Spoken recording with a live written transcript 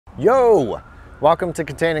Yo! Welcome to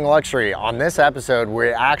Containing Luxury. On this episode, we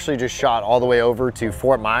actually just shot all the way over to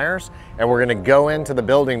Fort Myers, and we're gonna go into the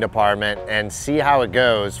building department and see how it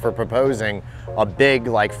goes for proposing a big,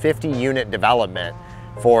 like 50 unit development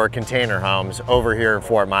for container homes over here in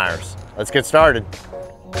Fort Myers. Let's get started.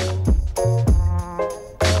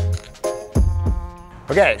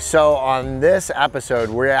 Okay, so on this episode,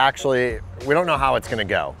 we don't know how it's gonna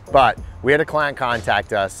go, but we had a client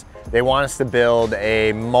contact us. They want us to build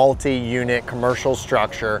a multi-unit commercial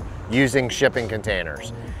structure using shipping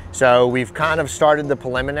containers. So we've kind of started the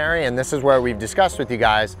preliminary, and this is where we've discussed with you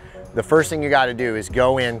guys. The first thing you gotta do is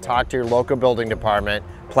go in, talk to your local building department,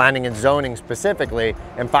 planning and zoning specifically,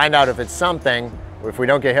 and find out if it's something, if we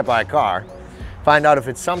don't get hit by a car, find out if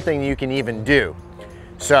it's something you can even do.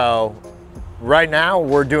 So right now,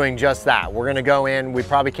 we're doing just that. We're gonna go in, we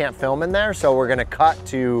probably can't film in there, so we're gonna cut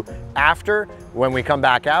to after when we come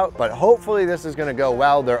back out, but hopefully this is gonna go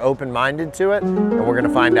well. They're open-minded to it, and we're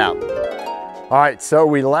gonna find out. All right, so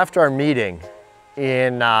we left our meeting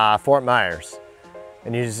in Fort Myers,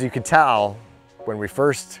 and as you could tell, when we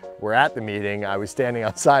first were at the meeting, I was standing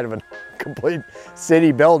outside of a complete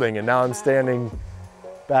city building, and now I'm standing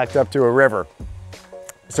backed up to a river.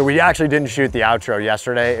 So we actually didn't shoot the outro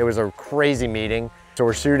yesterday. It was a crazy meeting, so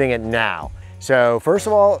we're shooting it now. So first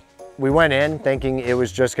of all, we went in thinking it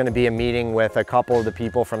was just gonna be a meeting with a couple of the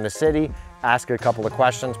people from the city, ask a couple of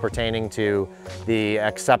questions pertaining to the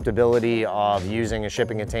acceptability of using a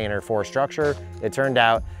shipping container for a structure. It turned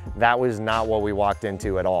out that was not what we walked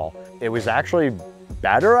into at all. It was actually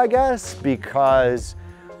better, I guess, because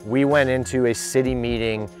we went into a city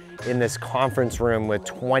meeting in this conference room with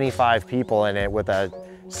 25 people in it with a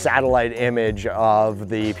satellite image of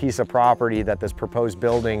the piece of property that this proposed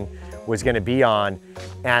building was going to be on.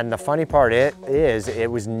 And the funny part is it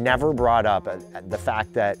was never brought up, the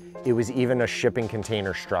fact that it was even a shipping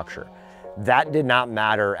container structure. That did not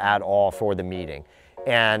matter at all for the meeting.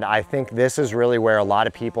 And I think this is really where a lot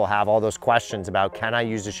of people have all those questions about, can I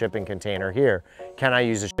use a shipping container here? Can I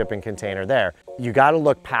use a shipping container there? You got to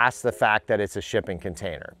look past the fact that it's a shipping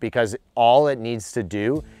container, because all it needs to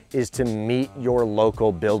do is to meet your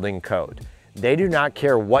local building code. They do not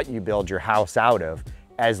care what you build your house out of,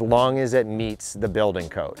 as long as it meets the building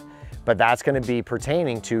code. But that's going to be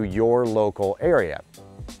pertaining to your local area.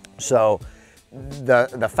 So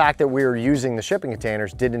the fact that we were using the shipping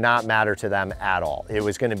containers did not matter to them at all. It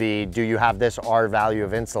was going to be, do you have this R value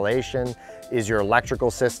of insulation? Is your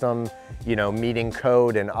electrical system, meeting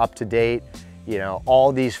code and up to date?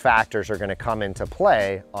 All these factors are going to come into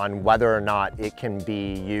play on whether or not it can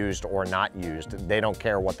be used or not used. They don't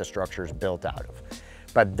care what the structure is built out of.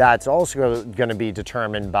 But that's also going to be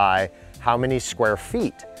determined by how many square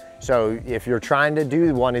feet. So if you're trying to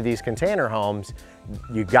do one of these container homes,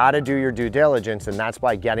 you got to do your due diligence, and that's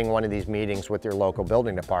by getting one of these meetings with your local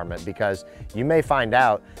building department, because you may find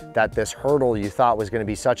out that this hurdle you thought was going to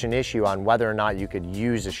be such an issue on whether or not you could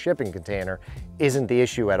use a shipping container isn't the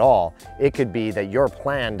issue at all. It could be that your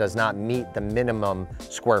plan does not meet the minimum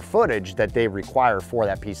square footage that they require for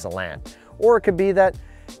that piece of land. Or it could be that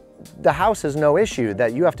the house is no issue,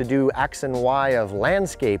 that you have to do X and Y of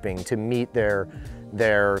landscaping to meet their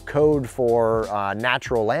code for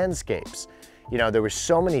natural landscapes. There were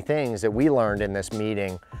so many things that we learned in this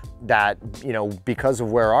meeting that, because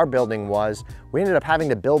of where our building was, we ended up having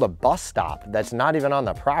to build a bus stop that's not even on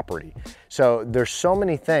the property. So there's so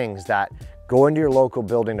many things that going to your local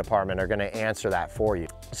building department are gonna answer that for you.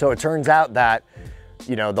 So it turns out that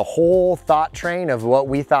the whole thought train of what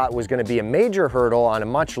we thought was going to be a major hurdle on a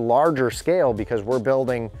much larger scale, because we're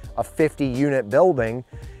building a 50 unit building,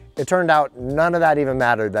 it turned out none of that even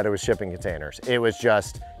mattered, that it was shipping containers. It was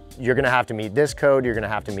just, you're going to have to meet this code, you're going to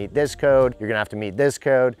have to meet this code, you're going to have to meet this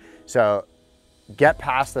code. So get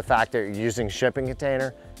past the fact that you're using shipping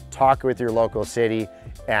container, talk with your local city,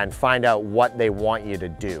 and find out what they want you to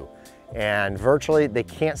do. And virtually, they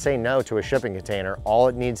can't say no to a shipping container. All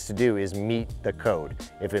it needs to do is meet the code.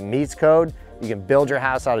 If it meets code, you can build your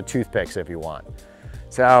house out of toothpicks if you want.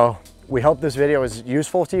 So we hope this video was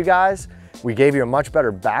useful to you guys. We gave you a much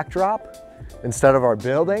better backdrop instead of our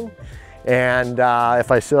building. And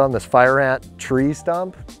if I sit on this fire ant tree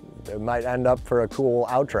stump, it might end up for a cool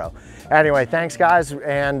outro. Anyway, thanks guys.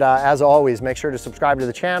 And as always, make sure to subscribe to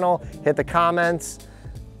the channel, hit the comments,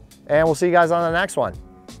 and we'll see you guys on the next one.